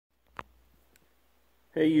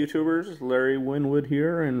Hey YouTubers, Larry Winwood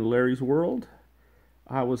here in Larry's World.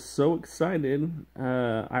 I was so excited,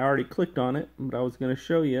 I already clicked on it, but I was going to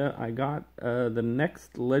show you I got the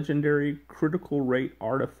next legendary critical rate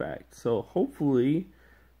artifact. So hopefully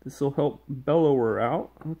this will help Bellower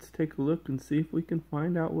out. Let's take a look and see if we can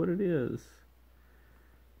find out what it is.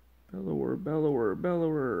 Bellower, Bellower,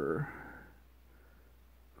 Bellower.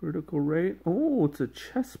 Critical rate. Oh, it's a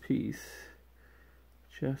chess piece.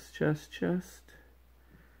 Chest, chest, chest.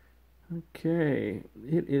 Okay,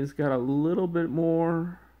 it is got a little bit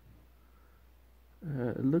more.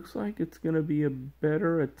 It looks like it's going to be a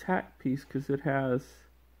better attack piece because it has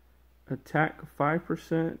attack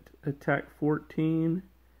 5%, attack 14,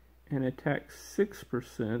 and attack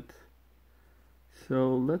 6%.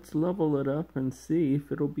 So let's level it up and see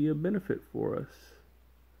if it'll be a benefit for us.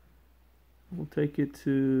 We'll take it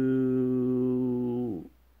to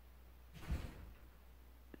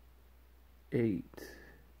 8.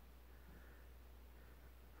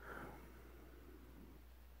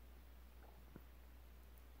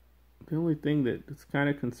 The only thing that's kind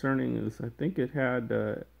of concerning is I think it had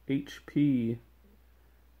HP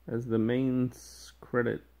as the main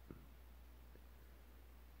credit.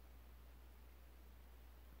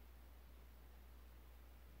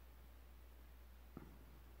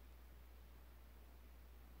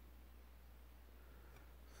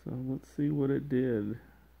 So let's see what it did.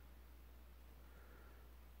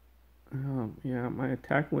 Yeah, my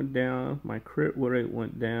attack went down, my crit rate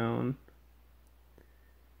went down,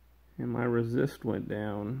 and my resist went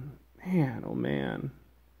down. Man, oh man.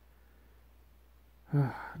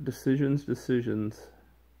 Decisions.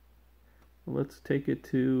 Let's take it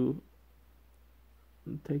to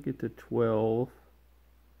 12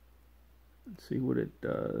 and see what it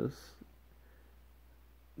does.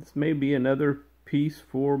 This may be another piece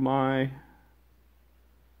for my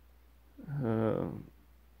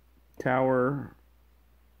tower.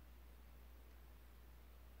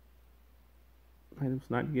 I'm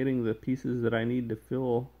just not getting the pieces that I need to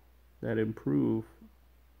fill that improve.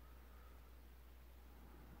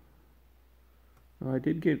 Well, I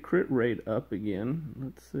did get crit rate up again.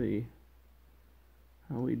 Let's see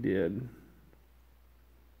how we did.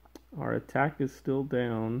 Our attack is still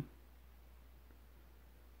down.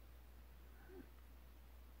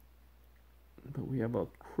 But we have a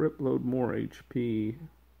crit load more HP.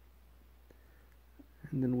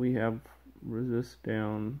 And then we have resist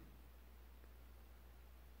down.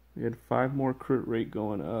 We had 5 more crit rate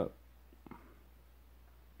going up.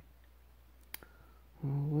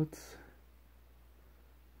 Well,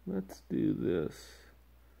 let's do this.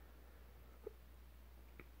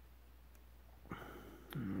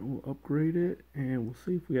 We'll upgrade it and we'll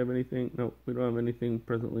see if we have anything. Nope, we don't have anything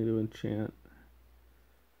presently to enchant.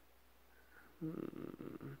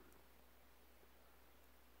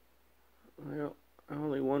 Well,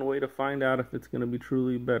 only one way to find out if it's going to be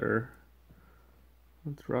truly better.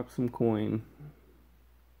 Let's drop some coin.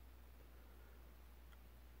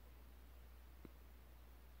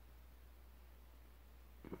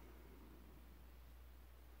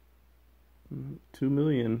 $2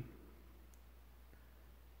 million.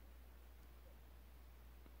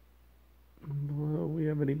 Well, we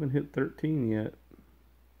haven't even hit 13 yet.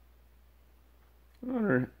 I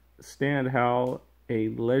don't understand how a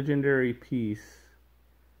legendary piece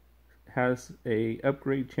has a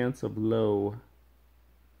upgrade chance of low.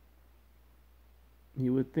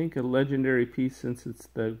 You would think a legendary piece, since it's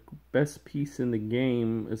the best piece in the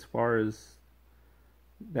game as far as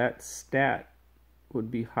that stat, would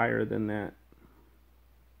be higher than that.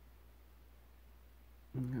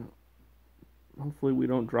 Hopefully we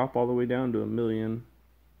don't drop all the way down to $1 million.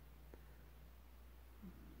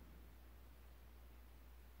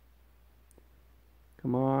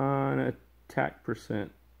 Come on, attack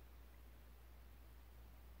percent.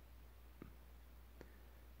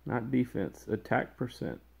 Not defense, attack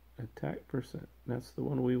percent. Attack percent. That's the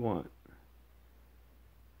one we want.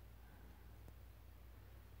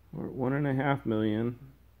 We're at 1.5 million.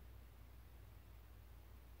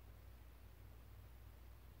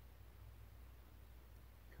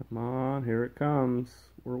 Come on, here it comes.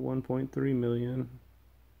 We're 1.3 million.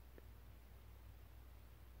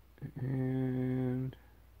 And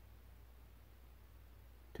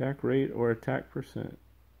attack rate or attack percent.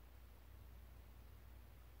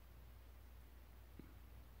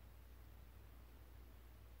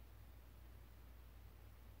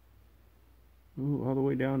 Ooh, all the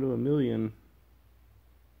way down to $1 million.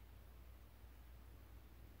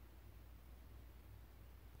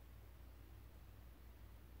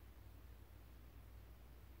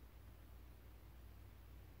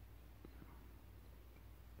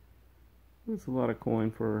 That's a lot of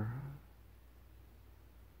coin for...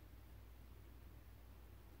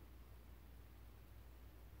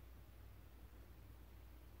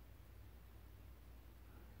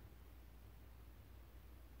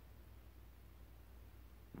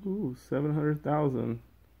 Ooh, 700,000.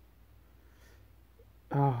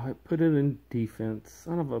 Oh, I put it in defense.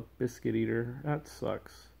 Son of a biscuit eater. That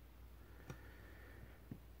sucks.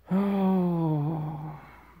 Oh.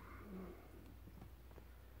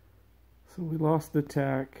 So we lost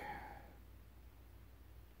attack.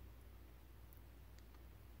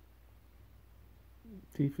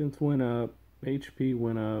 Defense went up. HP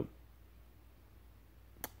went up.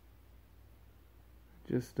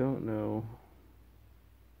 Just don't know.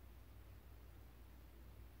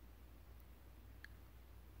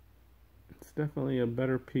 It's definitely a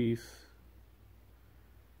better piece.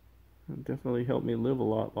 It definitely helped me live a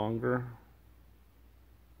lot longer.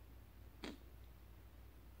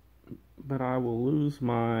 But I will lose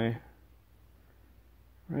my...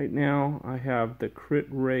 Right now I have the crit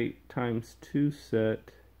rate ×2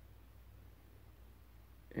 set.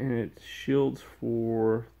 And it shields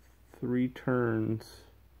for 3 turns.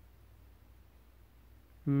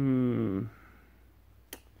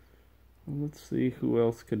 Let's see who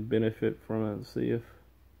else could benefit from it. Let's see if...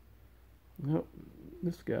 Nope,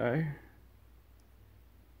 this guy.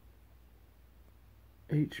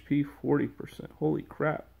 HP 40%. Holy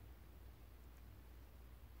crap.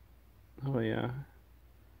 Oh yeah.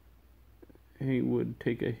 He would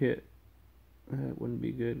take a hit. That wouldn't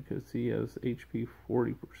be good because he has HP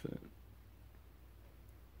 40%.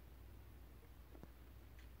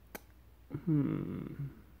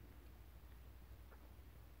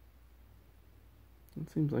 That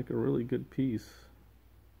seems like a really good piece.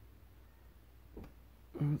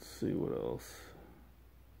 Let's see what else.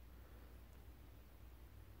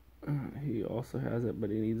 He also has it,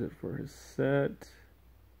 but he needs it for his set.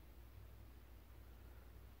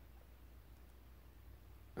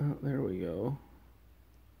 Oh, there we go.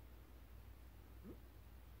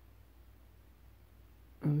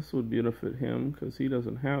 And this would benefit him because he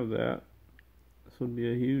doesn't have that. This would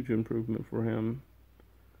be a huge improvement for him.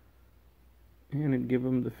 And it'd give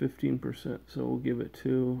him the 15%, so we'll give it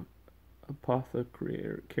to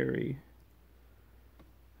Apothecary.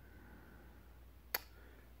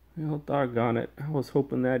 Well, doggone it. I was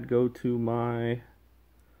hoping that'd go to my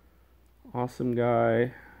awesome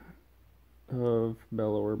guy of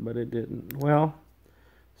Bellower, but it didn't. Well,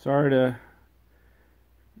 sorry to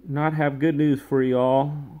not have good news for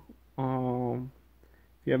y'all.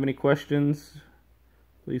 If you have any questions,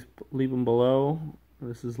 please leave them below.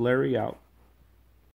 This is Larry out.